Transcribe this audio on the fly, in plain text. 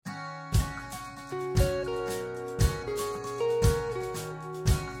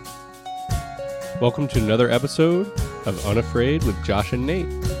Welcome to another episode of Unafraid with Josh and Nate.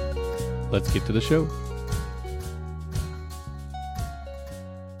 Let's get to the show.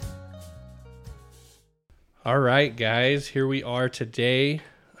 All right, guys, here we are today.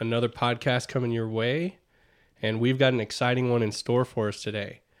 Another podcast coming your way, and we've got an exciting one in store for us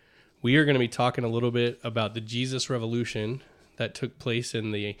today. We are going to be talking a little bit about the Jesus Revolution that took place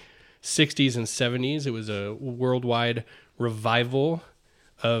in the 60s and 70s. It was a worldwide revival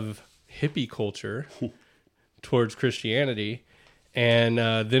of hippie culture towards Christianity, and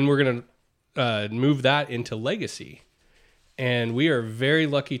then we're going to move that into legacy. And we are very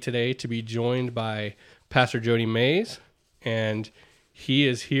lucky today to be joined by Pastor Jody Mayes, and he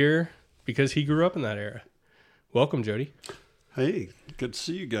is here because he grew up in that era. Welcome, Jody. Hey, good to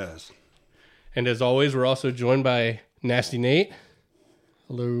see you guys. And as always, we're also joined by Nasty Nate.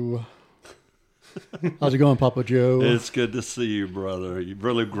 Hello. How's it going, Papa Joe? It's good to see you, brother. You've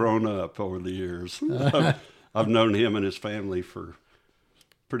really grown up over the years. I've known him and his family for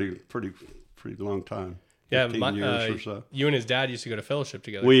pretty long time. Yeah, 15 years or so. You and his dad used to go to fellowship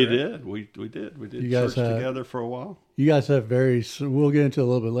together. We correct? did. We did. We did You guys church together for a while. You guys have we'll get into it a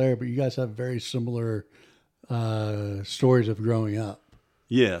little bit later, but you guys have very similar stories of growing up.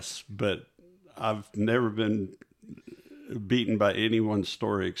 Yes, but I've never been beaten by anyone's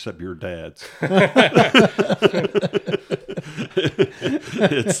story except your dad's.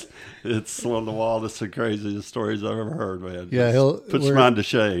 It's one of the wildest and craziest stories I've ever heard, man. Yeah, puts mine to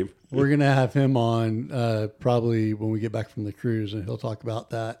shame. We're gonna have him on probably when we get back from the cruise, and he'll talk about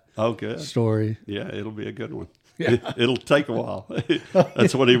that story. Yeah, it'll be a good one. Yeah. It'll take a while.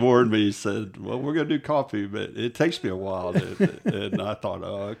 That's what he warned me. He said, well, we're going to do coffee, but it takes me a while. And I thought,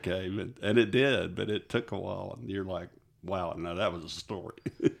 oh, okay. And it did, but it took a while. And you're like, wow, now that was a story.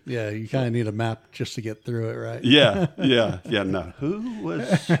 Yeah, you kind of need a map just to get through it, right? Yeah. No, who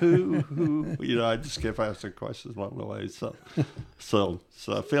was who? You know, I just kept asking questions along the way. So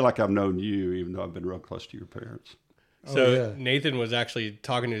I feel like I've known you, even though I've been real close to your parents. So Nathan was actually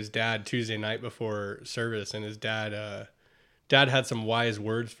talking to his dad Tuesday night before service, and his dad had some wise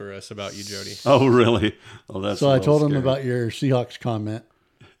words for us about you, Jody. Oh, really? Oh, that's so I told him about your Seahawks comment,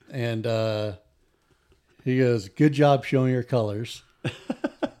 and he goes, "Good job showing your colors."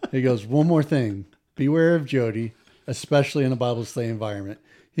 He goes, "One more thing: beware of Jody, especially in a Bible study environment.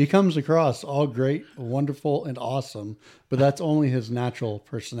 He comes across all great, wonderful, and awesome, but that's only his natural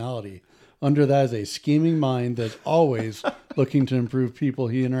personality. Under that is a scheming mind that's always looking to improve people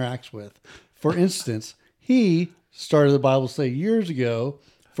he interacts with. For instance, he started the Bible study years ago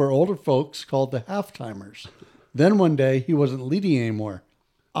for older folks called the half-timers. Then one day he wasn't leading anymore.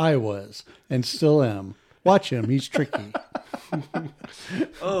 I was, and still am. Watch him. He's tricky."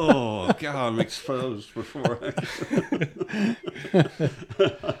 Oh, God, I'm exposed before.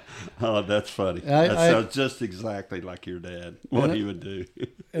 Oh, that's funny. That sounds just exactly like your dad, what he would do.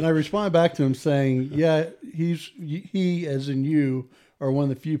 And I responded back to him saying, yeah, he, as in you, are one of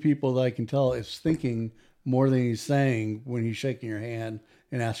the few people that I can tell is thinking more than he's saying when he's shaking your hand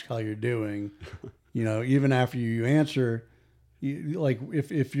and ask how you're doing. You know, even after you answer, like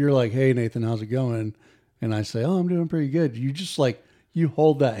if you're like, "Hey, Nathan, how's it going?" And I say, "Oh, I'm doing pretty good." You just like, you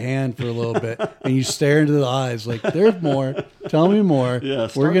hold that hand for a little bit and you stare into the eyes like, "There's more. Tell me more." Yeah,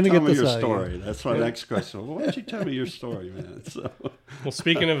 we're going to get this your out story. That's my next question. Well, why don't you tell me your story, man? So, Well,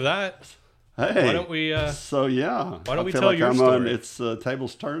 speaking of that, hey, why don't we? Why don't we tell your story? It's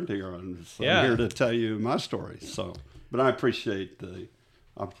tables turned here, and so Yeah. I'm here to tell you my story. So, but I appreciate the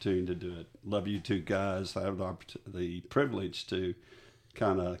opportunity to do it. Love you two guys. I have the privilege to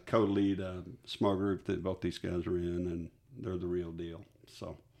kind of co-lead a small group that both these guys are in, and they're the real deal.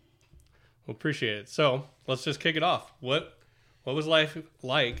 So, Well, appreciate it. So let's just kick it off. What was life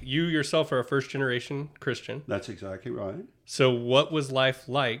like? You yourself are a first generation Christian. that's exactly right. So what was life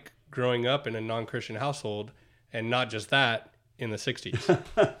like growing up in a non-Christian household, and not just that, in the 60s?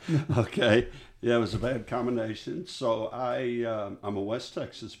 Okay. Yeah, it was a bad combination. So I'm a West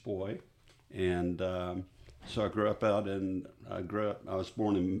Texas boy, and so I was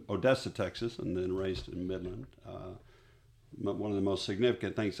born in Odessa, Texas, and then raised in Midland. One of the most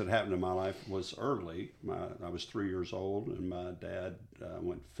significant things that happened in my life was early. I was 3 years old, and my dad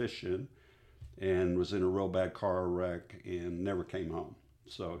went fishing and was in a real bad car wreck and never came home.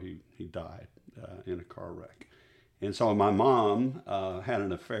 So he died in a car wreck. And so my mom had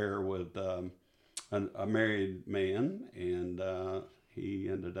an affair with a married man, and he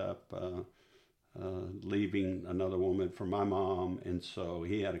ended up leaving another woman for my mom, and so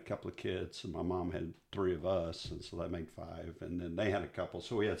he had a couple of kids, and my mom had 3 of us, and so that made 5, and then they had a couple,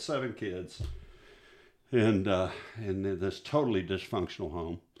 so we had 7 kids, and in this totally dysfunctional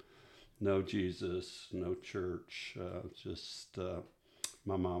home. no Jesus, no church.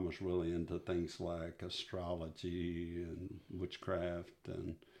 My mom was really into things like astrology and witchcraft,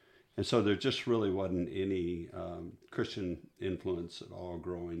 and so there just really wasn't any Christian influence at all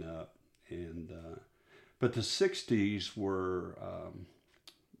growing up. And but the '60s were,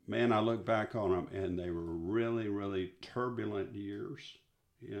 man, I look back on them, and they were really, really turbulent years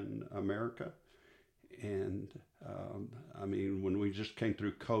in America. And I mean, when we just came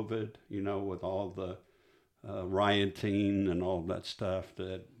through COVID, with all the rioting and all that stuff,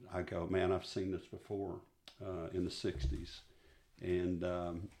 that I go, man, I've seen this before in the '60s. And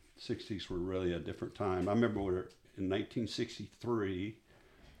 '60s were really a different time. I remember in 1963,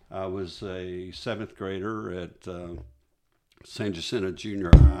 I was a seventh grader at San Jacinto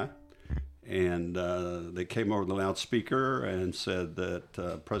Junior High, and they came over the loudspeaker and said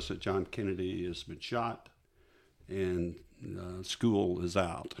that President John Kennedy has been shot and school is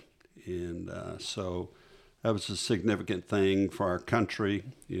out. And so that was a significant thing for our country.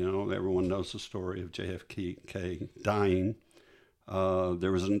 Everyone knows the story of JFK dying.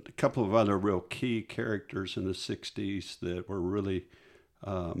 There was a couple of other real key characters in the '60s that were really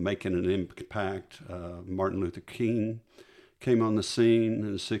making an impact. Martin Luther King came on the scene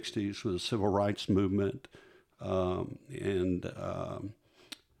in the '60s with the civil rights movement, and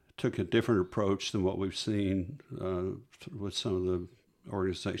took a different approach than what we've seen with some of the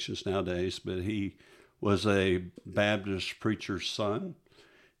organizations nowadays. But he was a Baptist preacher's son,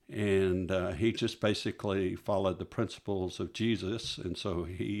 and he just basically followed the principles of Jesus. And so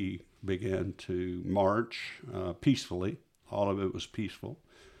he began to march peacefully. All of it was peaceful.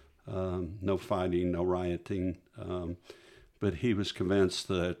 No fighting, no rioting. But he was convinced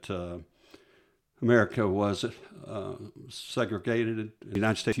that America was segregated. In the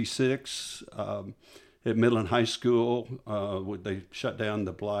United States, 1966, at Midland High School, they shut down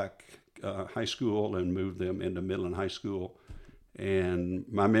the black high school and moved them into Midland High School. And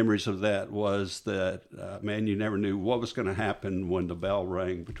my memories of that was that, man, you never knew what was going to happen when the bell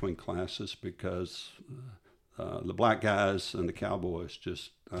rang between classes, because the black guys and the cowboys just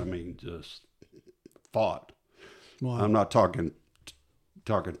fought. Wow. I'm not talking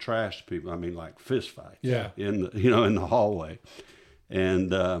trash to people. I mean, like fist fights. Yeah. In the hallway, and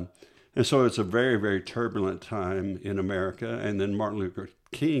so it's a very, very turbulent time in America. And then Martin Luther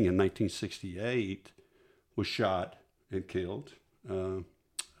King in 1968 was shot and killed, and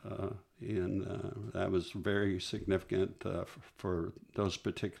that was very significant for those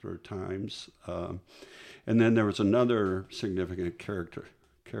particular times. And then there was another significant character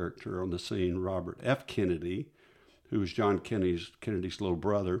on the scene, Robert F. Kennedy, who was John Kennedy's little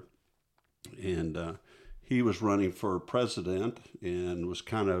brother, and he was running for president and was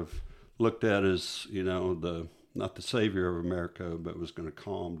kind of looked at as, not the savior of America, but was going to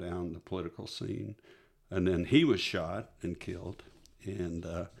calm down the political scene. And then he was shot and killed, and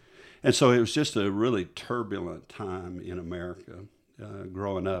so it was just a really turbulent time in America,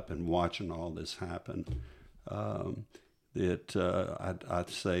 growing up and watching all this happen. I'd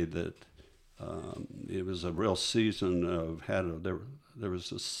say that. It was a real season of there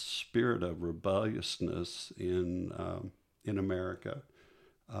was a spirit of rebelliousness in America.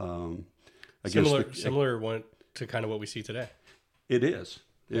 Similar one to kind of what we see today. It is.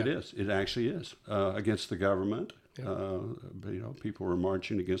 It is. It actually is against the government. Yeah. People were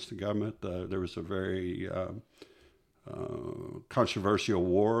marching against the government. There was a very controversial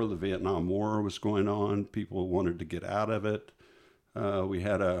war. The Vietnam War was going on. People wanted to get out of it. We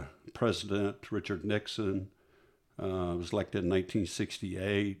had a president, Richard Nixon, was elected in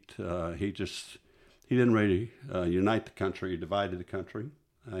 1968. He didn't really unite the country; he divided the country,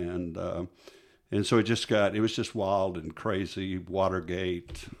 and so it was just wild and crazy.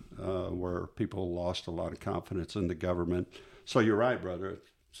 Watergate, where people lost a lot of confidence in the government. So you're right, brother.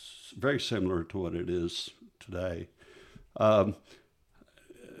 It's very similar to what it is today.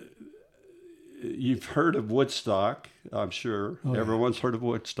 You've heard of Woodstock, I'm sure. Oh, Everyone's heard of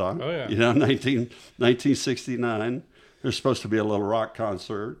Woodstock. Oh, yeah. 1969. There's supposed to be a little rock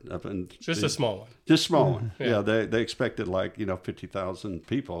concert up in... Just a small one. Just a small one. Yeah, they expected 50,000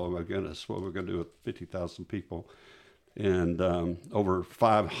 people. Oh, my goodness, what we're going to do with 50,000 people. And over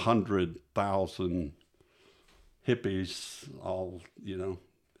 500,000 hippies all,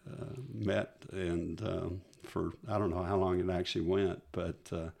 met and... for I don't know how long it actually went,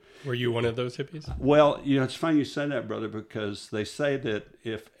 but were you one of those hippies? Well, it's funny you say that, brother, because they say that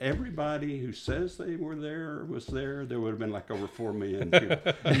if everybody who says they were there was there would have been like over 4 million people.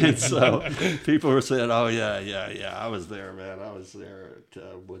 And so people were saying, "Oh yeah, I was there, man. I was there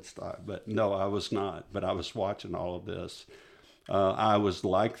at Woodstock." But no, I was not. But I was watching all of this, I was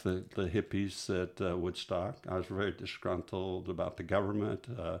like the hippies at Woodstock. I was very disgruntled about the government.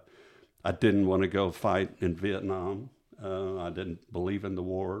 I didn't want to go fight in Vietnam. I didn't believe in the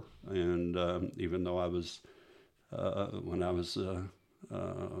war, and even though I was when I was a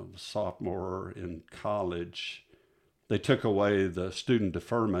sophomore in college, they took away the student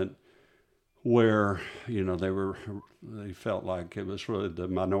deferment, where they felt like it was really the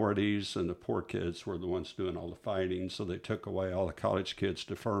minorities and the poor kids were the ones doing all the fighting. So they took away all the college kids'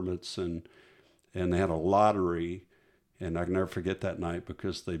 deferments, and they had a lottery. And I can never forget that night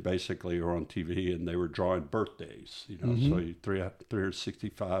because they basically were on TV and they were drawing birthdays, so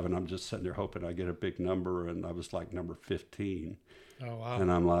 365, and I'm just sitting there hoping I get a big number, and I was like number 15. Oh, wow.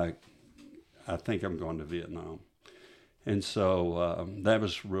 And I'm like, I think I'm going to Vietnam. And so that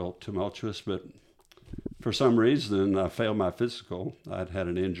was real tumultuous, but for some reason I failed my physical. I'd had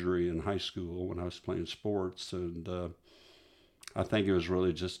an injury in high school when I was playing sports, and I think it was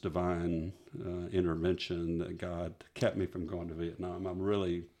really just divine intervention that God kept me from going to Vietnam. I'm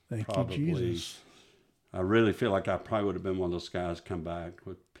really Thank you, Jesus. I really feel like I probably would have been one of those guys come back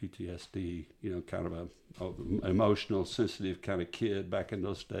with PTSD, kind of a emotional, sensitive kind of kid back in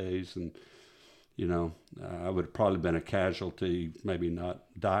those days. And, I would have probably been a casualty, maybe not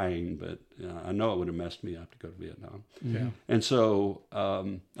dying, but I know it would have messed me up to go to Vietnam. Yeah. And so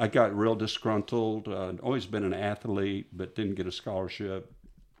I got real disgruntled. I'd always been an athlete, but didn't get a scholarship.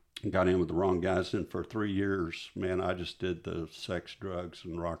 Got in with the wrong guys, and for 3 years, man, I just did the sex, drugs,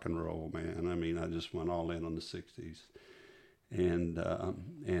 and rock and roll, man. I mean, I just went all in on the 60s. And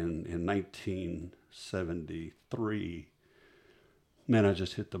in 1973, man, I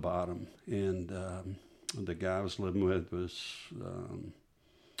just hit the bottom. And the guy I was living with was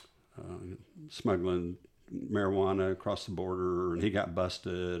smuggling marijuana across the border, and he got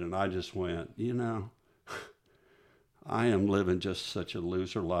busted. And I just went, I am living just such a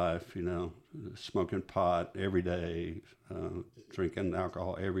loser life, smoking pot every day, drinking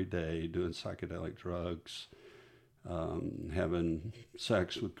alcohol every day, doing psychedelic drugs, having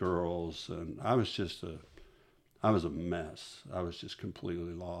sex with girls. And I was a mess. I was just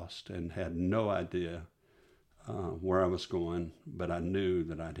completely lost and had no idea where I was going, but I knew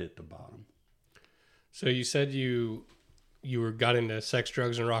that I'd hit the bottom. So you said you got into sex,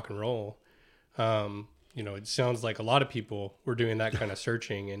 drugs, and rock and roll. It sounds like a lot of people were doing that kind of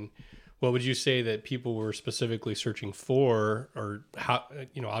searching. And what would you say that people were specifically searching for, or how,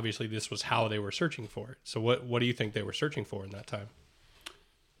 obviously this was how they were searching for it. So what do you think they were searching for in that time?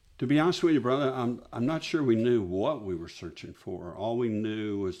 To be honest with you, brother, I'm not sure we knew what we were searching for. All we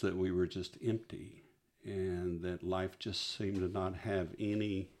knew was that we were just empty, and that life just seemed to not have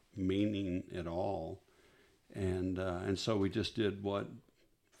any meaning at all. And so we just did what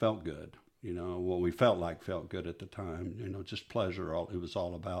felt good. What we felt like felt good at the time, just pleasure. It was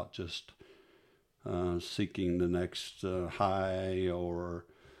all about just seeking the next high, or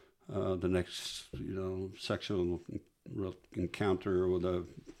the next, sexual encounter with a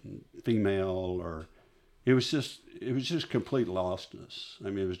female, or it was just complete lostness. I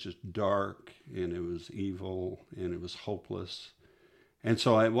mean, it was just dark, and it was evil, and it was hopeless. And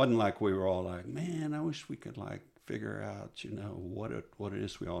so it wasn't like we were all like, man, I wish we could figure out, what it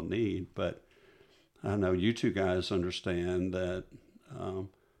is we all need. But I know you two guys understand that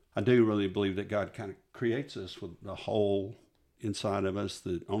I do really believe that God kind of creates us with a hole inside of us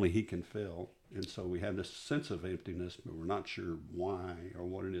that only He can fill. And so we have this sense of emptiness, but we're not sure why or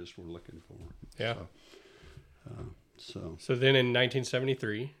what it is we're looking for. Yeah. So then in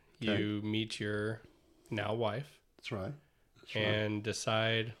 1973, okay. You meet your now wife. That's right. And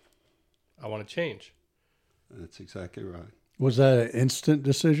decide, I want to change. That's exactly right. Was that an instant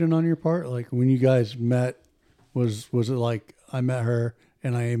decision on your part? Like when you guys met, was it like I met her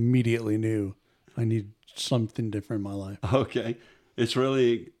and I immediately knew I need something different in my life? Okay. That's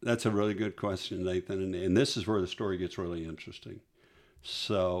a really good question, Nathan. And this is where the story gets really interesting.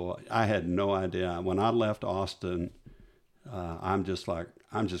 So I had no idea. When I left Austin, I'm just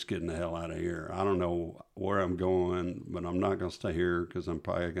getting the hell out of here. I don't know where I'm going, but I'm not going to stay here because I'm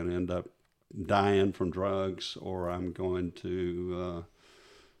probably going to end up dying from drugs, or I'm going to,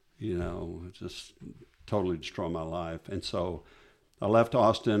 just totally destroy my life. And so I left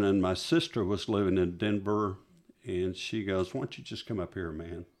Austin, and my sister was living in Denver, and she goes, why don't you just come up here,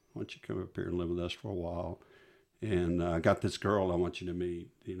 man? Why don't you come up here and live with us for a while? And I got this girl I want you to meet,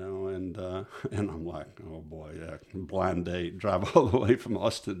 and I'm like, oh boy, yeah, blind date, drive all the way from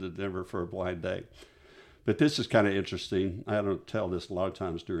Austin to Denver for a blind date. But this is kind of interesting. I don't tell this a lot of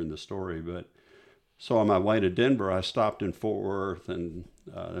times during the story, but so on my way to Denver, I stopped in Fort Worth, and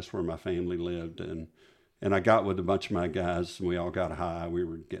that's where my family lived. And And I got with a bunch of my guys, and we all got high. We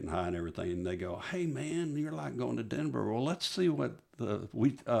were getting high and everything. And they go, "Hey, man, you're like going to Denver. Well, let's see what the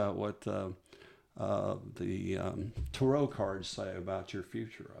tarot cards say about your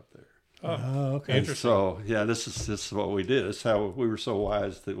future up there." Oh, okay. interesting. So yeah, this is what we did. It's how we were so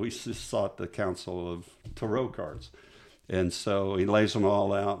wise that we just sought the counsel of tarot cards. And so he lays them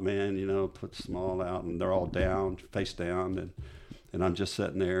all out, man. Puts them all out, and they're all down, face down, and I'm just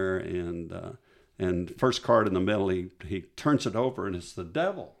sitting there, and first card in the middle, he turns it over, and it's the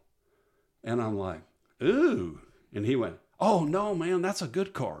devil, and I'm like, ooh, and he went, "Oh no, man, that's a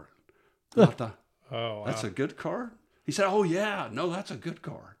good card." And I thought, Oh, wow. "That's a good card?" He said, "Oh yeah, no, that's a good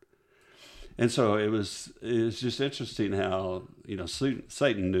card." And so it was just interesting how,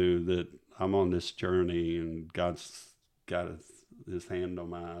 Satan knew that I'm on this journey and God's got his hand on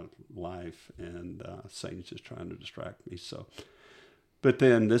my life, and Satan's just trying to distract me. So, but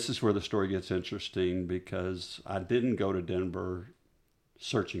then this is where the story gets interesting, because I didn't go to Denver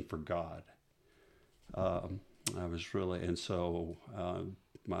searching for God. I was really, and so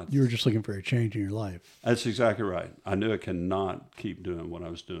You were just looking for a change in your life. That's exactly right. I knew I could not keep doing what I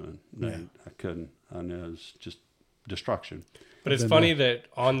was doing. Yeah. I couldn't. I knew it was just destruction. But it's funny that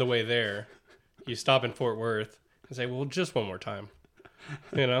on the way there, you stop in Fort Worth and say, "Well, just one more time,"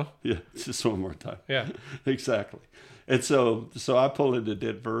 Yeah, just one more time. Yeah. Exactly. And so I pull into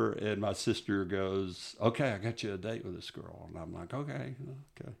Denver, and my sister goes, "Okay, I got you a date with this girl." And I'm like, okay.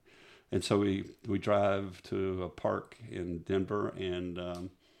 And so we drive to a park in Denver, and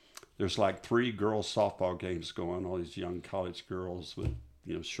there's like 3 girls softball games going. All these young college girls with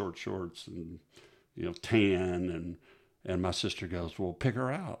short shorts and tan, and my sister goes, "Well, pick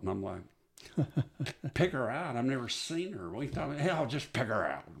her out." And I'm like, "Pick her out? I've never seen her. What are you talking about?" "Hell, just pick her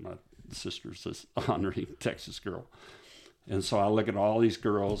out." My sister's this honorary Texas girl. And so I look at all these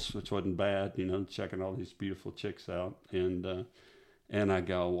girls, which wasn't bad, checking all these beautiful chicks out. And I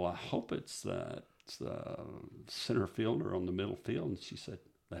go, "Well, I hope it's the center fielder on the middle field." And she said,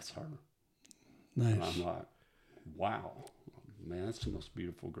 "That's her." Nice. And I'm like, wow, man, that's the most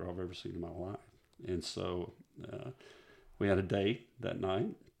beautiful girl I've ever seen in my life. And so we had a date that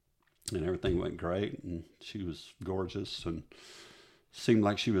night, and everything went great, and she was gorgeous and seemed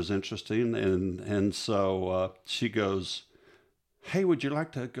like she was interesting. And so she goes, "Hey, would you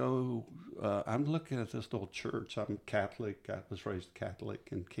like to go? I'm looking at this little church. I'm Catholic. I was raised Catholic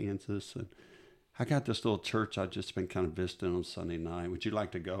in Kansas, and I got this little church I've just been kind of visiting on Sunday night. Would you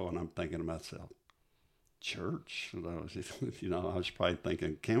like to go?" And I'm thinking to myself, church? And I was probably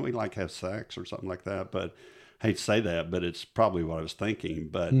thinking, can we like have sex or something like that? But I hate to say that, but it's probably what I was thinking.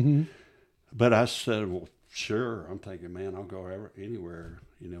 But but I said, "Well, sure." I'm thinking, man, I'll go anywhere,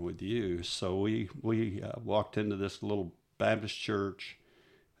 with you. So we walked into this little Baptist church,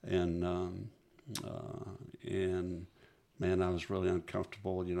 and man, I was really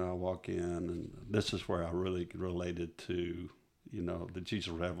uncomfortable. I walk in, and this is where I really related to, the Jesus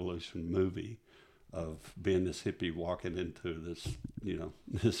Revolution movie, of being this hippie walking into this,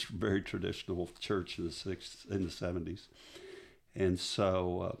 this very traditional church in the 70s. And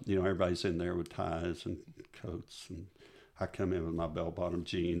so, everybody's in there with ties and coats, and I come in with my bell-bottom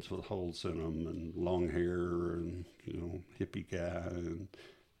jeans with holes in them and long hair and, hippie guy.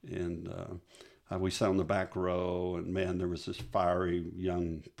 And we sat on the back row, and man, there was this fiery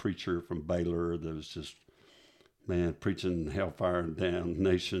young preacher from Baylor that was just, man, preaching hellfire and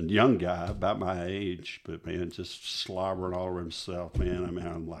damnation. Young guy, about my age, but man, just slobbering all over himself, man. I mean,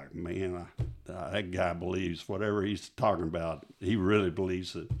 I'm like, man, that guy believes whatever he's talking about. He really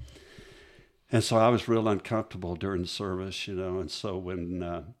believes it. And so I was real uncomfortable during the service, And so when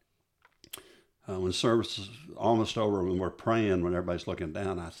service is almost over, when we're praying, when everybody's looking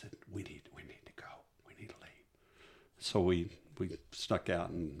down, I said, we need to go. We need to leave. So we snuck out,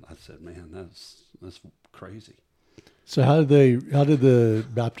 and I said, man, that's crazy. So how did the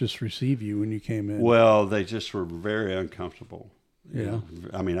Baptists receive you when you came in? Well, they just were very uncomfortable. Yeah.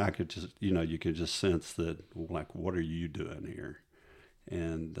 I mean, I could just, you could just sense that, like, what are you doing here?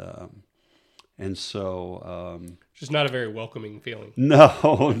 And so, just not a very welcoming feeling.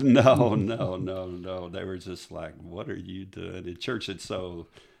 No. They were just like, what are you doing in church? And so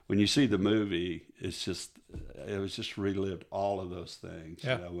when you see the movie, it was just relived all of those things.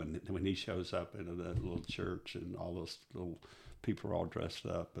 Yeah. When he shows up into that little church, and all those little people are all dressed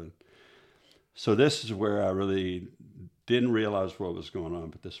up. And so this is where I really didn't realize what was going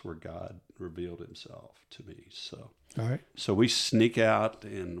on, but this is where God revealed himself to me. So, all right. So we sneak out,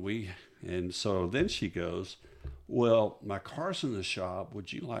 and so then she goes, "Well, my car's in the shop.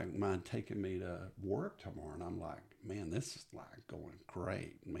 Would you mind taking me to work tomorrow?" And I'm like, man, this is like going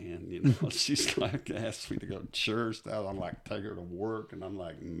great, man. She's like asked me to go to church. Now I'm like, take her to work. And I'm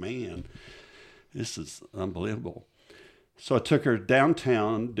like, man, this is unbelievable. So I took her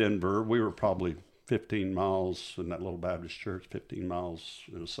downtown Denver. We were probably 15 miles in that little Baptist church, 15 miles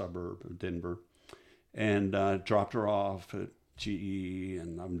in a suburb of Denver. And dropped her off at GE.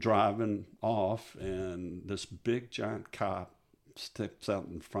 And I'm driving off, and this big giant cop steps out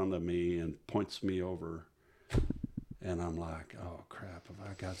in front of me and points me over. And I'm like, oh, crap, have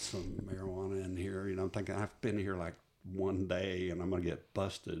I got some marijuana in here? I'm thinking, I've been here like one day, and I'm going to get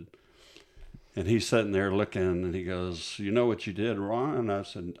busted. And he's sitting there looking, and he goes, you know what you did, Ron? And I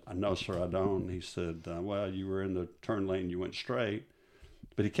said, no, sir, I don't. He said, well, you were in the turn lane, you went straight.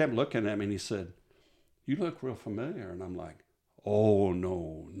 But he kept looking at me, and he said, you look real familiar. And I'm like, oh,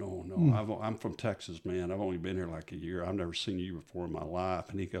 no. I'm from Texas, man. I've only been here like a year. I've never seen you before in my life.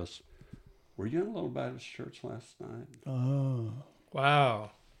 And he goes, were you in a little Baptist church last night? Oh.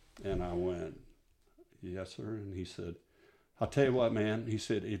 Wow. And I went, yes, sir. And he said, I'll tell you what, man. He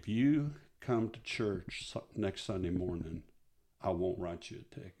said, if you come to church next Sunday morning, I won't write you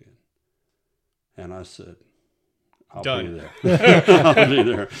a ticket. And I said, I'll Done. be there. I'll be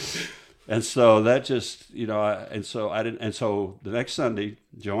there. And so that just, and so the next Sunday,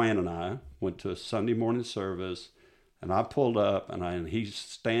 Joanne and I went to a Sunday morning service, and I pulled up, and he's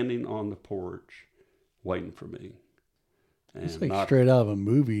standing on the porch waiting for me. And It's like straight out of a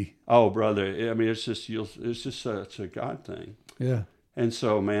movie. Oh, brother. I mean, it's just it's a God thing. Yeah. And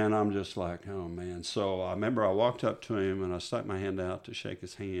so, man, I'm just like, oh, man. So I remember I walked up to him, and I stuck my hand out to shake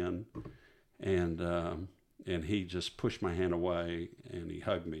his hand, and he just pushed my hand away, and he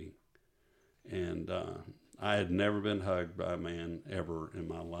hugged me. And I had never been hugged by a man ever in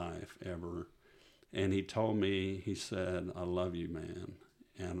my life, ever. And he told me, he said, I love you, man.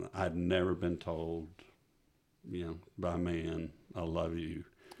 And I'd never been told, by a man, I love you.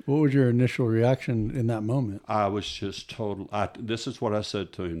 What was your initial reaction in that moment? I was just total. This is what I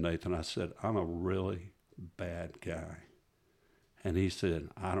said to him, Nathan. I said, I'm a really bad guy. And he said,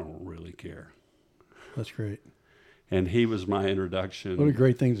 I don't really care. That's great. And he was my introduction. What a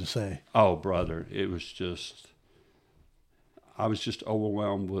great thing to say. Oh, brother. It was just, I was just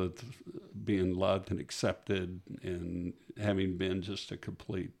overwhelmed with being loved and accepted and having been just a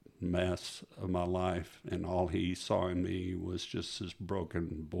complete mess of my life. And all he saw in me was just this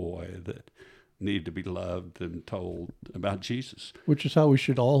broken boy that needed to be loved and told about Jesus. Which is how we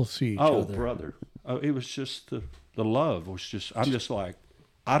should all see each other. Oh, brother. It was just the love was just, I'm just like,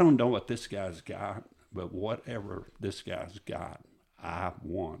 I don't know what this guy's got, but whatever this guy's got, I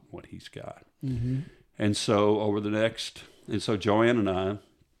want what he's got. Mm-hmm. And so so Joanne and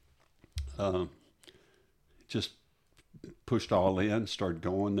I just pushed all in, started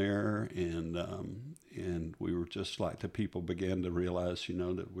going there, and we were just like, the people began to realize,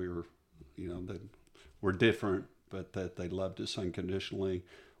 that we were, that we're different, but that they loved us unconditionally.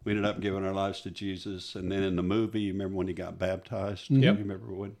 We ended up giving our lives to Jesus. And then in the movie, you remember when he got baptized? Mm-hmm. You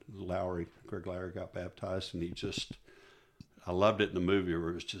remember when Greg Lowry got baptized, and I loved it in the movie where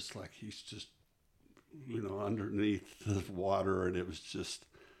it was just like, he's just, underneath the water, and it was just,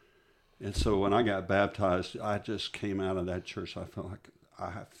 and so when I got baptized, I just came out of that church. I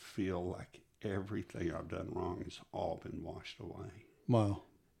feel like everything I've done wrong has all been washed away. Wow.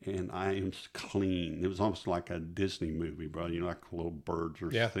 And I am clean. It was almost like a Disney movie, bro. Like little birds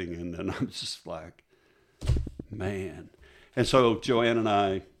are singing. And I'm just like, man. And so Joanne and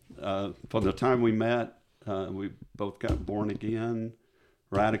I, from the time we met, we both got born again,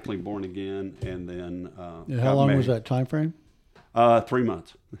 radically born again. And then how long was that time frame? 3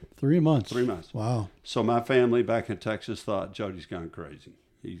 months. 3 months. 3 months. Wow. So my family back in Texas thought Jody's gone crazy.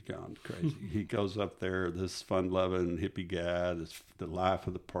 He's gone crazy. He goes up there, this fun-loving hippie guy, the life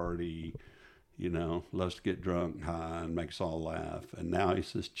of the party, loves to get drunk and high and makes all laugh. And now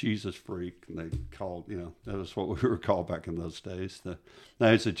he's this Jesus freak. And they called, that was what we were called back in those days.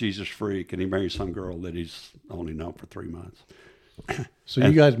 Now he's a Jesus freak, and he married some girl that he's only known for 3 months. So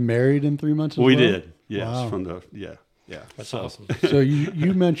you guys married in 3 months as we well? did, yes. Wow. Yeah. That's awesome. So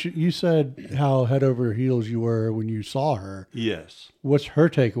you said how head over heels you were when you saw her. Yes. What's her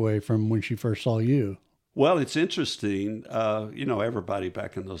takeaway from when she first saw you? Well, it's interesting. Everybody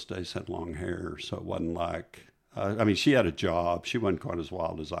back in those days had long hair, so it wasn't like, she had a job. She wasn't quite as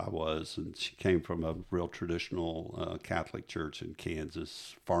wild as I was, and she came from a real traditional Catholic church in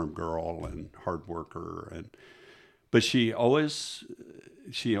Kansas, farm girl and hard worker. But she always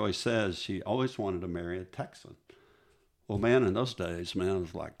says she always wanted to marry a Texan. Well, man, in those days, man, I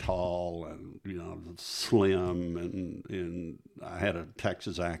was like tall and, slim, and I had a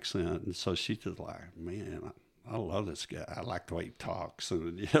Texas accent. And so she just like, man, I love this guy. I like the way he talks.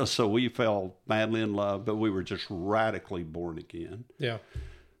 And, you know, so we fell madly in love, but we were just radically born again. Yeah.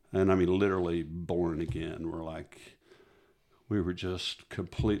 And I mean, literally born again. We were just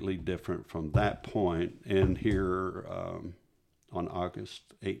completely different from that point. And here on August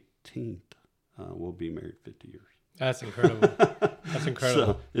 18th, we'll be married 50 years. That's incredible. That's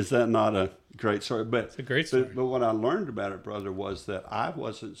incredible. So is that not a great story? But it's a great story. But what I learned about it, brother, was that I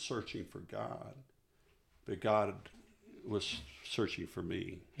wasn't searching for God, but God was searching for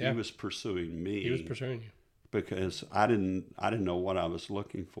me. Yeah. He was pursuing me. He was pursuing you. Because I didn't know what I was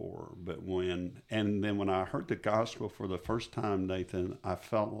looking for. But then when I heard the gospel for the first time, Nathan, I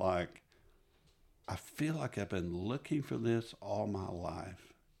feel like I've been looking for this all my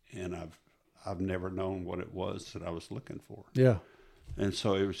life, and I've never known what it was that I was looking for. Yeah. And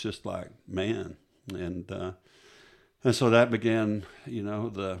so it was just like, man, and so that began, you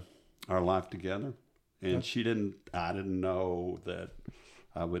know, our life together. And I didn't know that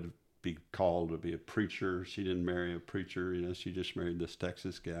I would be called to be a preacher. She didn't marry a preacher, you know, she just married this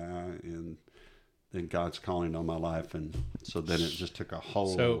Texas guy, and then God's calling on my life. And so then it just took a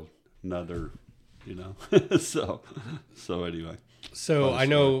whole another, you know, so anyway. So I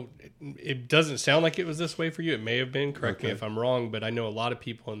know it doesn't sound like it was this way for you. It may have been, correct me if I'm wrong, but I know a lot of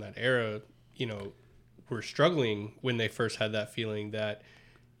people in that era, you know, were struggling when they first had that feeling that,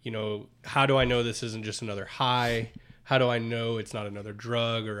 you know, how do I know this isn't just another high? How do I know it's not another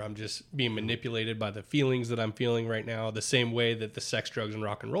drug, or I'm just being manipulated by the feelings that I'm feeling right now, the same way that the sex, drugs, and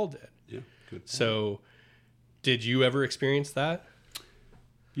rock and roll did? Yeah, good point. So did you ever experience that?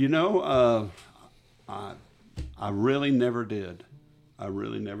 You know, I really never did.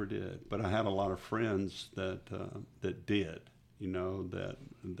 But I had a lot of friends that did, you know,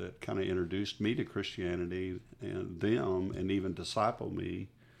 that kind of introduced me to Christianity, and them, and even discipled me.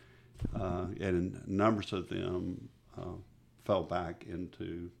 And numbers of them fell back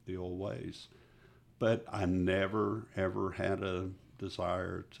into the old ways. But I never, ever had a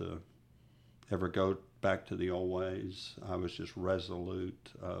desire to ever go back to the old ways. I was just resolute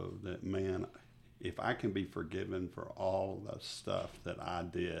that, man, if I can be forgiven for all the stuff that I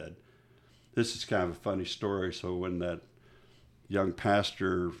did. This is kind of a funny story. So when that young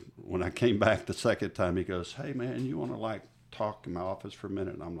pastor, when I came back the second time, he goes, "Hey, man, you want to like talk in my office for a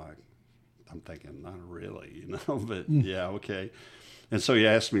minute?" And I'm thinking, not really, you know, but yeah, okay. And so he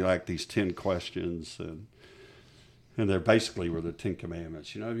asked me like these 10 questions, and they're basically were the 10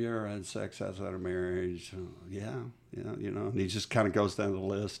 commandments. You know, have you ever had sex outside of marriage? Yeah, you know, and he just kind of goes down the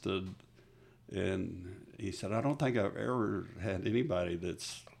list, and he said, "I don't think I've ever had anybody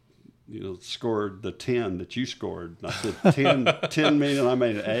that's, you know, scored the 10 that you scored." And I said, 10 million, I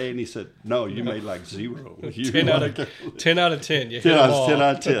made an A. And he said, "No, you made like 0. 10 out of 10. You hit 10 them all. 10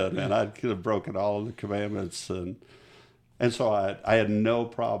 out of 10, man. I could have broken all of the commandments. And so I had no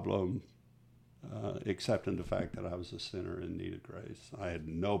problem accepting the fact that I was a sinner in need of grace. I had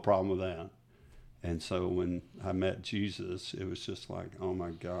no problem with that. And so when I met Jesus, it was just like, oh my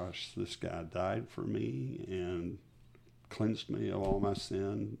gosh, this guy died for me and cleansed me of all my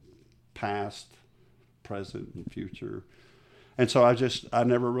sin, past, present, and future. And so I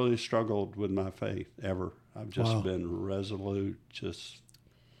never really struggled with my faith, ever. I've just been resolute, just...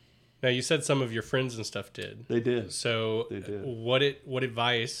 Now, you said some of your friends and stuff did. They did. So They did. what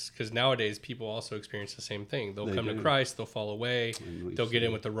advice, because nowadays people also experience the same thing. They'll come to Christ, they'll fall away, they'll get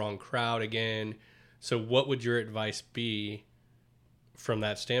in with the wrong crowd again. So what would your advice be from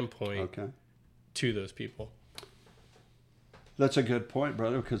that standpoint to those people? That's a good point,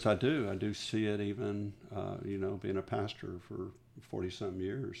 brother, because I do see it even, you know, being a pastor for 40-something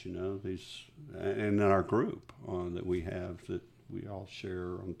years, you know, and in our group that we have that we all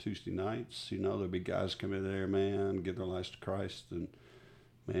share on Tuesday nights, you know, there'll be guys come in there, man, give their lives to Christ, and,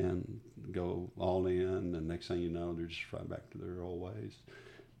 man, go all in, and next thing you know, they're just right back to their old ways.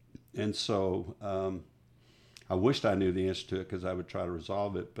 And so I wished I knew the answer to it, because I would try to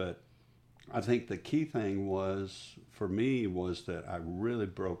resolve it, but I think the key thing for me was that I really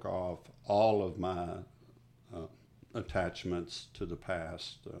broke off all of my attachments to the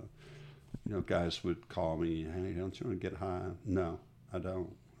past. You know, guys would call me, "Hey, don't you want to get high?" No, I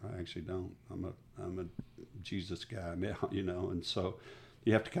don't. I actually don't. I'm a Jesus guy now, you know, and so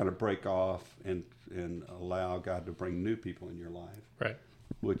you have to kind of break off and allow God to bring new people in your life. Right.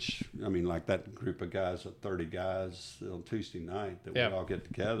 Which, I mean, like that group of guys, 30 guys on Tuesday night that we all get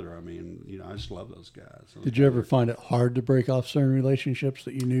together. I mean, you know, I just love those guys. Did you ever find it hard to break off certain relationships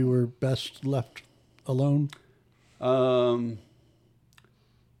that you knew were best left alone?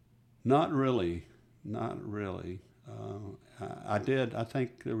 Not really. I did. I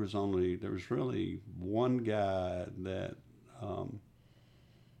think there was really one guy that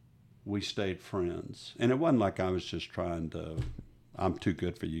we stayed friends. And it wasn't like I was just trying to, I'm too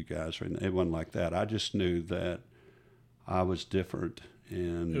good for you guys. It wasn't like that. I just knew that I was different.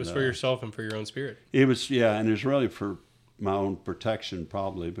 And it was for yourself and for your own spirit. It was, yeah, and it was really for my own protection,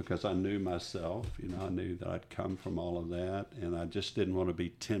 probably, because I knew myself. I knew that I'd come from all of that, and I just didn't want to be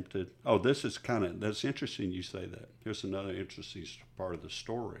tempted. Oh, that's interesting you say that. Here's another interesting part of the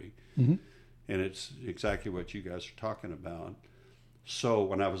story, and it's exactly what you guys are talking about. So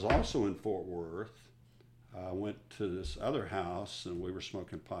when I was also in Fort Worth, I went to this other house, and we were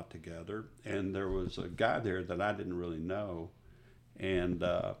smoking pot together, and there was a guy there that I didn't really know, and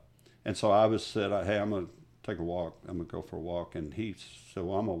so I said, hey, I'm going to take a walk. I'm going to go for a walk. And he said,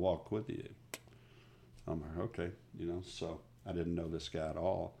 well, I'm going to walk with you. I'm like, okay, so I didn't know this guy at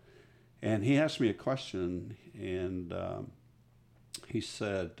all. And he asked me a question, and he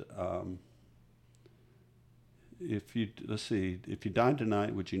said, if you died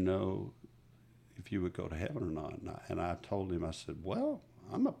tonight, would you know if you would go to heaven or not? And I told him, I said, well,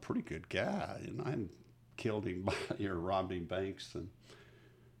 I'm a pretty good guy, and I killed him, robbed him banks,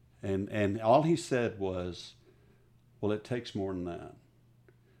 and all he said was, well, it takes more than that.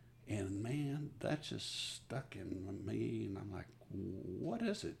 And man, that just stuck in me, and I'm like, what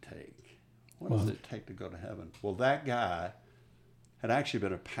does it take? What does it take to go to heaven? Well, that guy had actually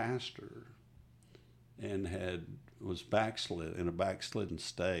been a pastor and was backslid in a backslidden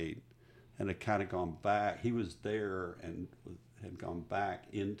state, and had kind of gone back. He was there and had gone back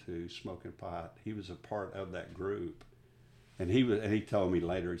into smoking pot. He was a part of that group. And he told me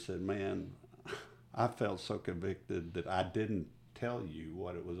later, he said, man, I felt so convicted that I didn't tell you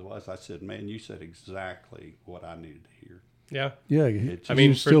what it was. I said, man, you said exactly what I needed to hear. Yeah. Yeah.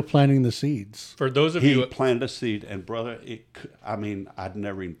 You're still planting the seeds. For those of you... He planted a seed, and brother, I'd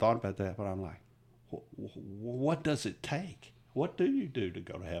never even thought about that, but I'm like, what does it take? What do you do to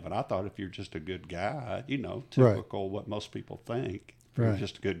go to heaven? I thought if you're just a good guy, typical what most people think. You're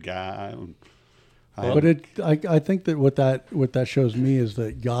just a good guy. But I think that what that shows me is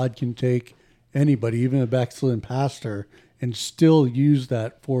that God can take anybody, even a backslidden pastor, and still use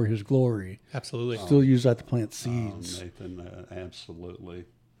that for His glory. Absolutely. Still use that to plant seeds. Nathan, absolutely.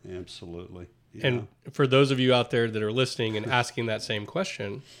 Yeah. And for those of you out there that are listening and asking that same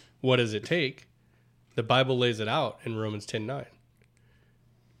question, what does it take? The Bible lays it out in Romans 10:9.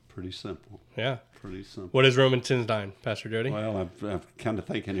 Pretty simple. Yeah. Pretty simple. What is Romans 10:9, Pastor Jody? Well, I'm kind of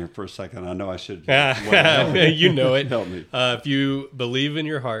thinking here for a second. I know I should. You know it. Help me. If you believe in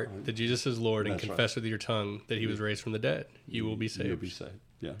your heart that Jesus is Lord and That's confess with your tongue that He was raised from the dead, you will be saved. You'll be saved.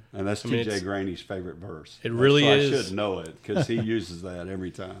 Yeah, and that's T.J. Graney's favorite verse. It really is. I should know it because he uses that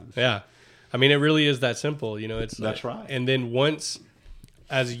every time. Yeah, I mean, it really is that simple. It's that's right. And then once,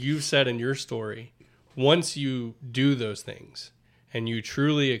 as you've said in your story, once you do those things and you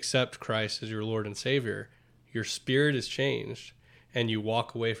truly accept Christ as your Lord and Savior, your spirit is changed and you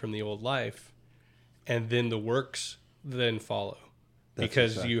walk away from the old life, and then the works then follow. That's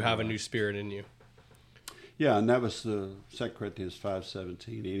because exactly you have a new spirit in you. Yeah, and that was the 2 Corinthians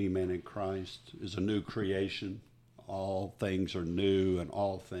 5:17. Any man in Christ is a new creation. All things are new, and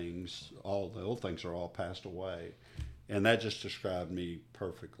all the old things are all passed away. And that just described me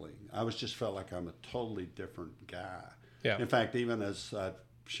perfectly. I just felt like I'm a totally different guy. Yeah. In fact, even as I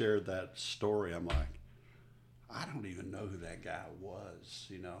shared that story, I'm like, I don't even know who that guy was,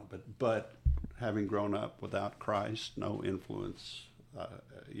 But having grown up without Christ, no influence,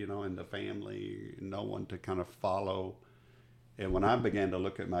 in the family, no one to kind of follow. And when I began to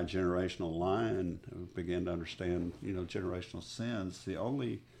look at my generational line, I began to understand, generational sins.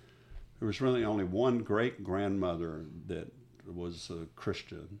 There was really only one great grandmother that was a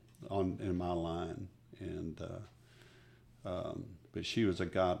Christian in my line, and but she was a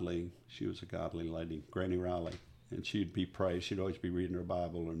godly lady, Granny Riley, and she'd be praying. She'd always be reading her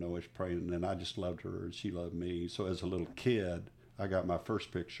Bible and always praying. And I just loved her, and she loved me. So as a little kid, I got my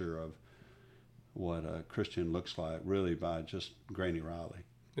first picture of what a Christian looks like, really by just Granny Riley.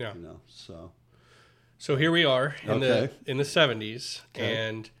 Yeah. So here we are in the 70s,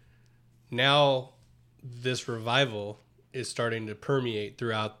 and now this revival is starting to permeate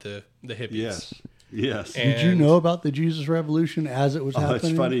throughout the hippies. Yes. Did you know about the Jesus Revolution as it was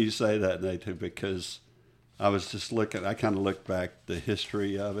happening? It's funny you say that, Nathan, because I was just looking. I kind of looked back the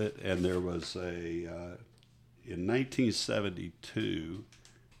history of it, and there was in 1972.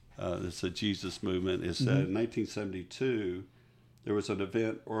 It's a Jesus movement. It said in 1972 there was an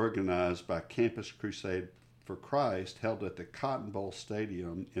event organized by Campus Crusade for Christ held at the Cotton Bowl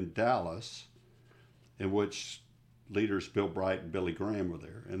Stadium in Dallas, in which leaders, Bill Bright and Billy Graham, were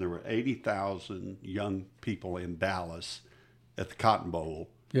there, and there were 80,000 young people in Dallas at the Cotton Bowl,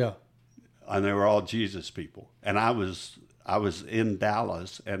 Yeah. and they were all Jesus people. And I was in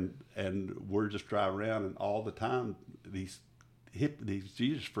Dallas, and we're just driving around, and all the time these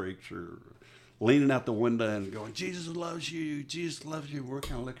Jesus freaks are leaning out the window and going, "Jesus loves you, Jesus loves you." We're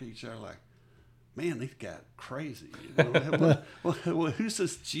kind of looking at each other like, man, these got crazy. You know? well, who's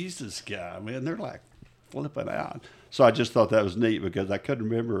this Jesus guy? Man, they're like flipping out. So I just thought that was neat because I couldn't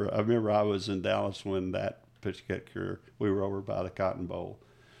remember. I remember I was in Dallas when that particular, we were over by the Cotton Bowl.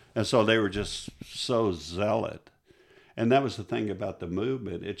 And so they were just so zealot. And that was the thing about the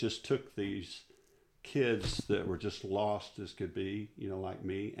movement. It just took these kids that were just lost as could be, you know, like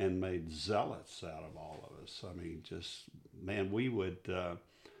me, and made zealots out of all of us. I mean, just, man, we would...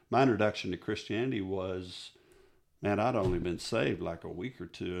 my introduction to Christianity was, man, I'd only been saved like a week or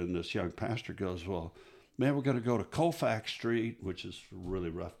two, and this young pastor goes, well, man, we're going to go to Colfax Street, which is a really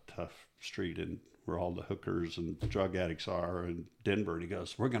rough, tough street, and where all the hookers and drug addicts are in Denver. And he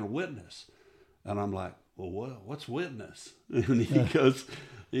goes, we're going to witness. And I'm like, well, what's witness? And he goes,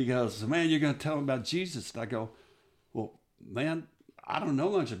 man, you're going to tell them about Jesus. And I go, well, man, I don't know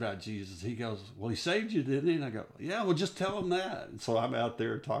much about Jesus. He goes, well, he saved you, didn't he? And I go, yeah, well, just tell him that. And so I'm out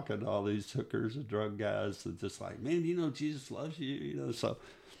there talking to all these hookers and drug guys, and just like, man, you know, Jesus loves you, you know. So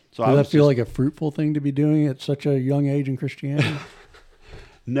does that feel like a fruitful thing to be doing at such a young age in Christianity?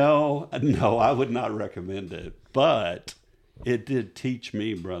 No, I would not recommend it. But it did teach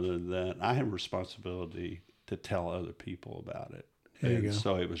me, brother, that I have a responsibility to tell other people about it. There you go.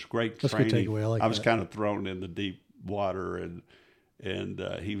 So it was great That's training. a good takeaway. I like I was that. kind of thrown in the deep water, and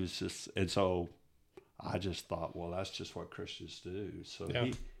he was just, and so I just thought, well, that's just what Christians do. So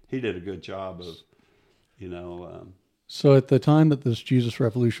Yeah. he did a good job of, you know. So at the time that this Jesus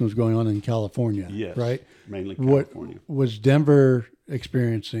Revolution was going on in California, Yes, right? mainly California. What was Denver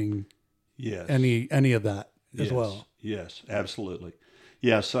experiencing? Yes. Any of that as Yes. well? Yes, absolutely.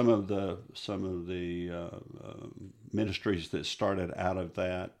 Yeah, some of the ministries that started out of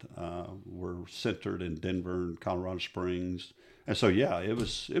that were centered in Denver and Colorado Springs, and so yeah, it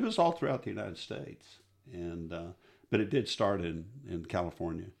was all throughout the United States, and but it did start in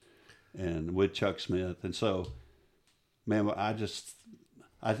California, and with Chuck Smith, and so, man, I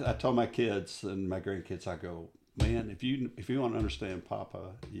told my kids and my grandkids, I go, man, if you want to understand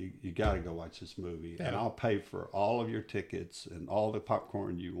Papa, you got to go watch this movie, and I'll pay for all of your tickets and all the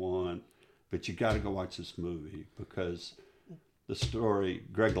popcorn you want, but you got to go watch this movie because the story,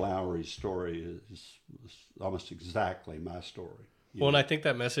 Greg Lowry's story, is almost exactly my story. Well, and I think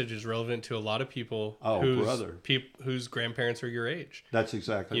that message is relevant to a lot of people whose grandparents are your age. That's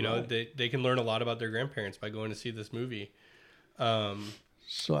exactly right. You know, they can learn a lot about their grandparents by going to see this movie.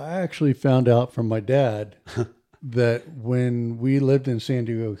 So I actually found out from my dad that when we lived in San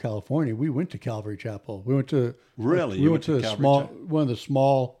Diego, California, we went to Calvary Chapel. We went to one of the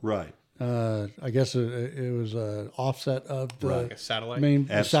small, right. I guess it was an offset of the like a satellite. main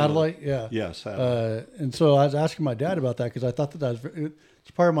satellite. Yeah. Yeah, satellite. And so I was asking my dad about that because I thought that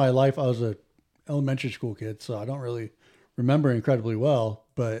it's part of my life. I was a elementary school kid, so I don't really remember incredibly well.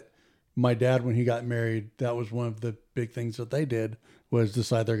 But my dad, when he got married, that was one of the big things that they did was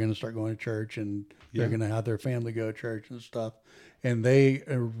decide they're going to start going to church and they're going to have their family go to church and stuff. And they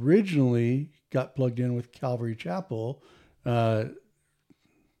originally got plugged in with Calvary Chapel in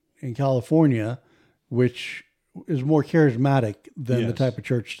California, which is more charismatic than the type of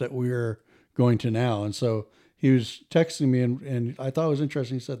church that we're going to now. And so he was texting me, and I thought it was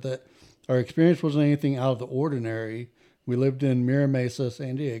interesting. He said that our experience wasn't anything out of the ordinary. We lived in Mira Mesa,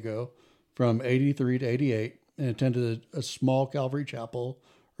 San Diego, from 83 to 88, and attended a small Calvary Chapel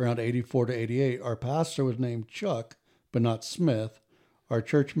around 84 to 88. Our pastor was named Chuck, but not Smith. Our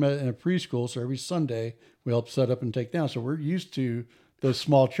church met in a preschool, so every Sunday we helped set up and take down. So we're used to those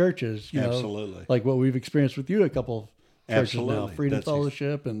small churches, you know, like what we've experienced with you, a couple of churches now, Freedom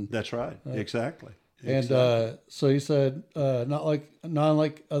Fellowship, and that's right, exactly. And so he said, not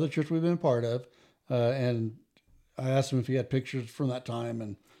like other churches we've been part of, and I asked him if he had pictures from that time,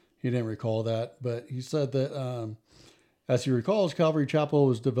 and he didn't recall that, but he said that as he recalls, Calvary Chapel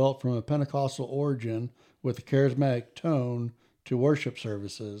was developed from a Pentecostal origin with a charismatic tone to worship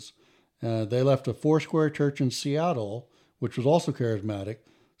services. They left a Foursquare church in Seattle, which was also charismatic,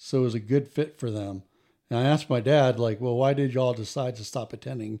 so it was a good fit for them. And I asked my dad, like, well, why did y'all decide to stop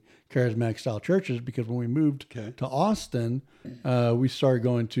attending charismatic style churches? Because when we moved to Austin, we started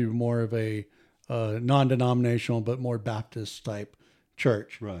going to more of a non-denominational but more Baptist type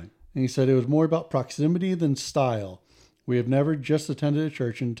church. Right. And he said it was more about proximity than style. We have never just attended a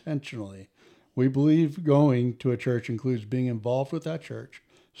church intentionally. We believe going to a church includes being involved with that church,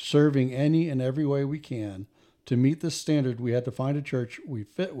 serving any and every way we can. To meet this standard, we had to find a church we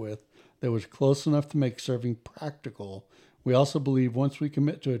fit with that was close enough to make serving practical. We also believe once we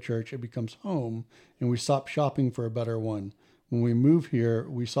commit to a church, it becomes home and we stop shopping for a better one. When we moved here,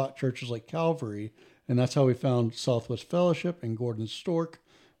 we sought churches like Calvary, and that's how we found Southwest Fellowship and Gordon Stork.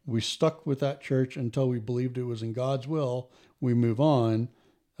 We stuck with that church until we believed it was in God's will. We move on.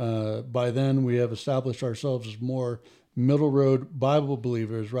 By then, we have established ourselves as more middle road Bible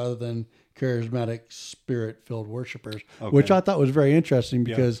believers rather than charismatic, spirit-filled worshipers, which I thought was very interesting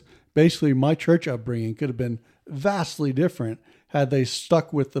because basically my church upbringing could have been vastly different had they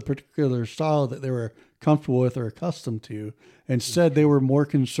stuck with the particular style that they were comfortable with or accustomed to. Instead, they were more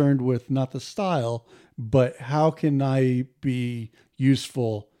concerned with not the style, but how can I be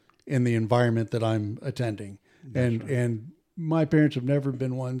useful in the environment that I'm attending. And my parents have never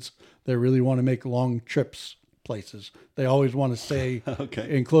been ones that really want to make long trips places. They always want to stay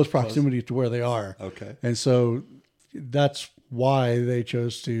in close proximity to where they are. Okay. And so that's why they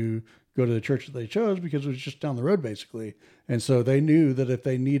chose to go to the church that they chose, because it was just down the road basically. And so they knew that if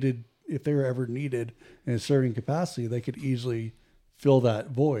they were ever needed in a serving capacity, they could easily fill that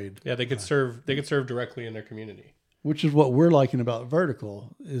void. Yeah, they could serve directly in their community. Which is what we're liking about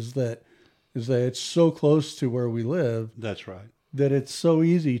Vertical is that it's so close to where we live. That's right. That it's so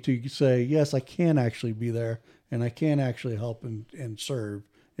easy to say, yes, I can actually be there and I can actually help and serve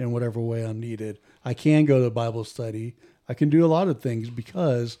in whatever way I'm needed. I can go to Bible study. I can do a lot of things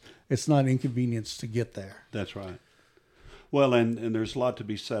because it's not inconvenience to get there. That's right. Well, and there's a lot to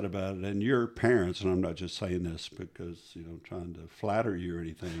be said about it. And your parents, and I'm not just saying this because, trying to flatter you or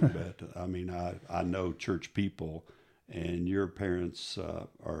anything, but I mean, I know church people, and your parents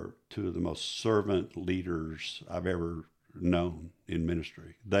are two of the most servant leaders I've ever known in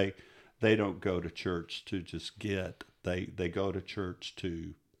ministry. They don't go to church to just get. They go to church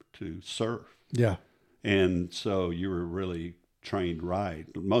to serve. Yeah. And so you were really trained right.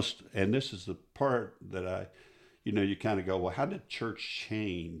 And this is the part that you kind of go, well, how did church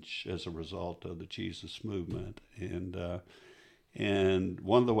change as a result of the Jesus movement? And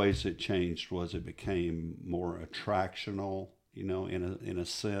one of the ways it changed was it became more attractional, in a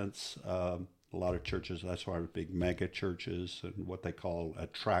sense. A lot of churches, that's why big mega churches and what they call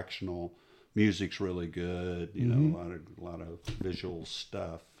attractional. Music's really good, a lot of visual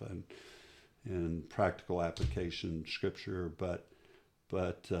stuff and practical application scripture, but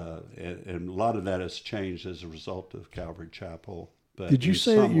and a lot of that has changed as a result of Calvary Chapel. But did you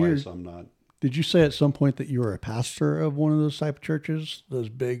say some ways I'm not. Did you say at some point that you were a pastor of one of those type of churches, those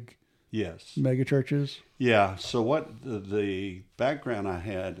big mega churches? Yeah. So what the background I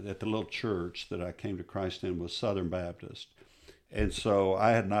had at the little church that I came to Christ in was Southern Baptist, and so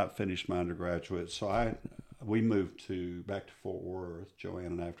I had not finished my undergraduate. So we moved back to Fort Worth, Joanne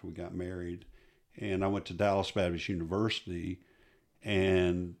and I, after we got married, and I went to Dallas Baptist University.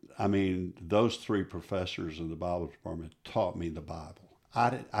 And I mean, those three professors in the Bible department taught me the Bible.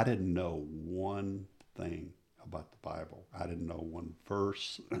 I didn't know one thing about the Bible. I didn't know one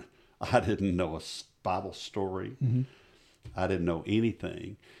verse. I didn't know a Bible story. Mm-hmm. I didn't know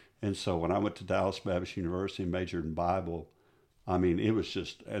anything. And so when I went to Dallas Baptist University and majored in Bible, I mean, it was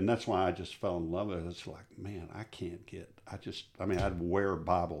just, and that's why I just fell in love with it. It's like, man, I'd wear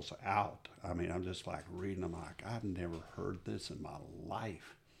Bibles out. I mean, I'm just like reading them like, I've never heard this in my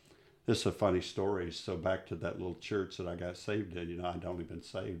life. This is a funny story. So back to that little church that I got saved in, I'd only been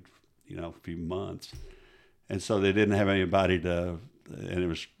saved, a few months. And so they didn't have anybody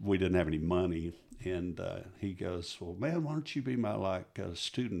we didn't have any money. And he goes, well, man, why don't you be my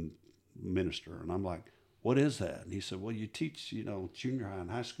student minister? And I'm like, what is that? And he said, well, you teach, junior high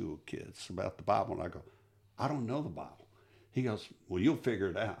and high school kids about the Bible. And I go, I don't know the Bible. He goes, well, you'll figure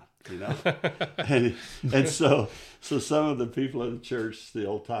it out, and so some of the people in the church, the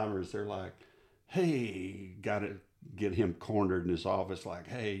old timers, they're like, hey, got to get him cornered in his office. Like,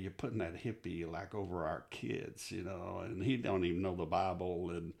 hey, you're putting that hippie over our kids, and he don't even know the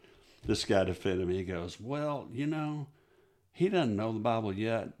Bible. And this guy defended me. He goes, well, he doesn't know the Bible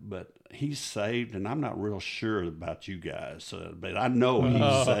yet, but he's saved, and I'm not real sure about you guys, but I know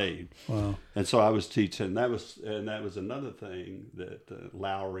he's saved. Wow. And so I was teaching. That was another thing that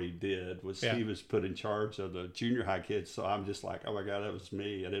Lowry did was he was put in charge of the junior high kids. So I'm just like, oh my God, that was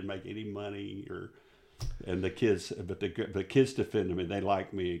me. I didn't make any money, and the kids, but the kids defended me. They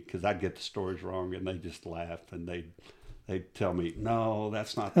liked me because I'd get the stories wrong, and they just laugh and they tell me, no,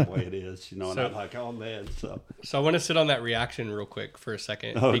 that's not the way it is, and I'm like, oh man. So I want to sit on that reaction real quick for a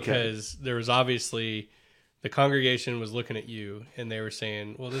second, because there was obviously the congregation was looking at you and they were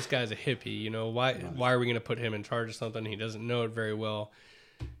saying, well, this guy's a hippie, you know, why are we going to put him in charge of something? He doesn't know it very well.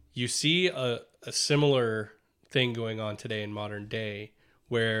 You see a similar thing going on today in modern day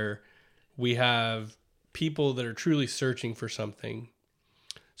where we have people that are truly searching for something.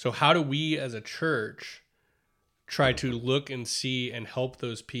 So how do we as a church try to look and see and help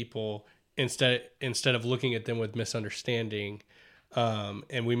those people instead of looking at them with misunderstanding,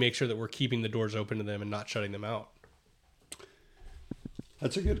 and we make sure that we're keeping the doors open to them and not shutting them out?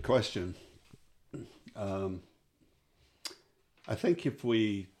 That's a good question. I think if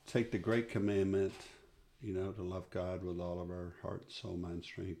we take the great commandment, you know, to love God with all of our heart, soul, mind,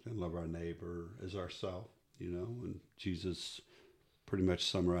 strength, and love our neighbor as ourselves, you know, and Jesus pretty much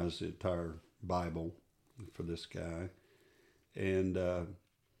summarized the entire Bible for this guy. And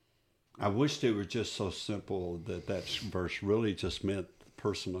I wished it was just so simple that verse really just meant the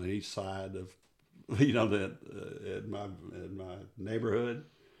person on each side of, you know, that in my neighborhood.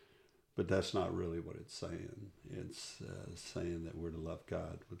 But that's not really what it's saying. It's saying that we're to love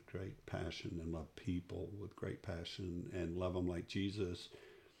God with great passion and love people with great passion and love them like Jesus.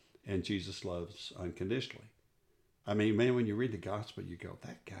 And Jesus loves unconditionally. I mean, man, when you read the gospel, you go,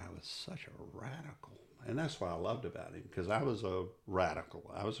 that guy was such a radical. And that's what I loved about him, because I was a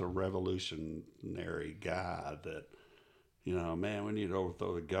radical. I was a revolutionary guy that, you know, man, we need to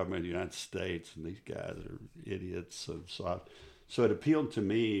overthrow the government of the United States, and these guys are idiots. And so it appealed to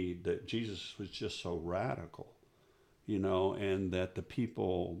me that Jesus was just so radical, you know, and that the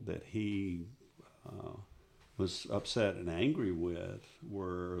people that he was upset and angry with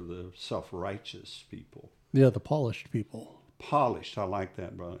were the self-righteous people. Yeah, the polished people. Polished, I like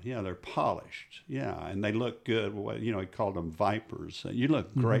that, brother. Yeah, they're polished. Yeah, and they look good. You know, he called them vipers. You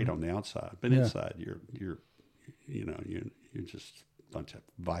look great on the outside, but inside you're just a bunch of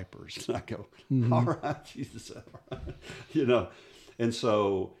vipers. And I go, all right, Jesus, all right. You know, and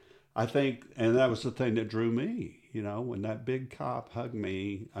so I think, and that was the thing that drew me. You know, when that big cop hugged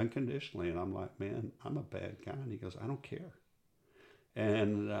me unconditionally, and I'm like, man, I'm a bad guy, and he goes, I don't care.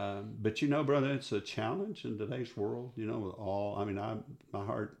 And but you know, brother, it's a challenge in today's world. You know, with all, I mean, my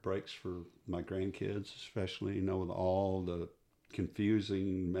heart breaks for my grandkids, especially. You know, with all the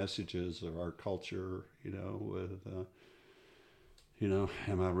confusing messages of our culture. You know, with you know,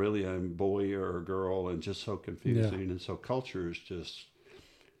 am I really a boy or a girl? And just so confusing. And so culture is just.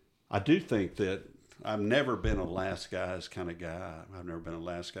 I do think that I've never been a last guy's kind of guy. I've never been a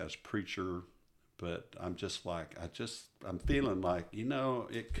last guy's preacher. But I'm just like, I'm feeling like, you know,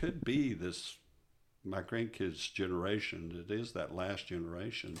 it could be my grandkids' generation. It is that last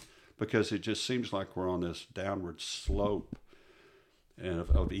generation, because it just seems like we're on this downward slope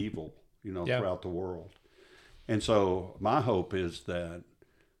of evil, you know, throughout the world. And so my hope is that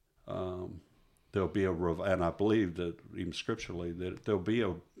there'll be and I believe that even scripturally, that there'll be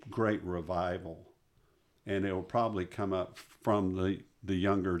a great revival, and it'll probably come up from the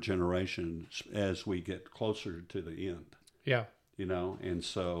younger generations as we get closer to the end. Yeah. You know, and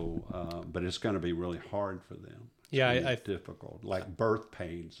so, but it's going to be really hard for them. It's really difficult. Like birth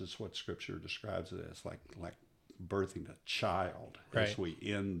pains is what Scripture describes it as, like birthing a child as we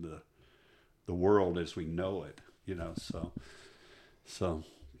end the world as we know it, you know, so.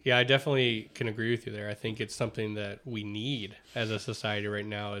 Yeah, I definitely can agree with you there. I think it's something that we need as a society right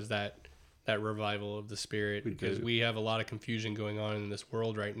now, is that revival of the spirit, because we have a lot of confusion going on in this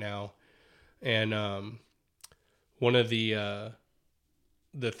world right now. And one of the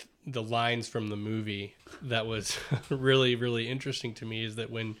lines from the movie that was really, really interesting to me is that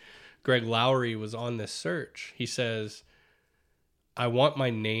when Greg Lowry was on this search, he says, I want my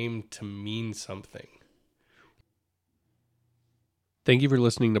name to mean something. Thank you for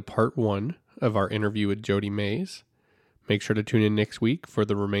listening to part 1 of our interview with Jody Mayes. Make sure to tune in next week for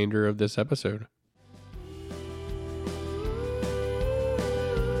the remainder of this episode.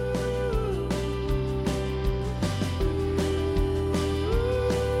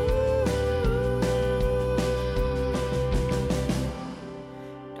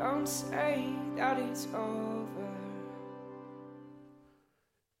 Don't say that it's over.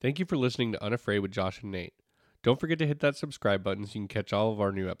 Thank you for listening to Unafraid with Josh and Nate. Don't forget to hit that subscribe button so you can catch all of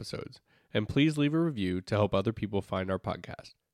our new episodes. And please leave a review to help other people find our podcast.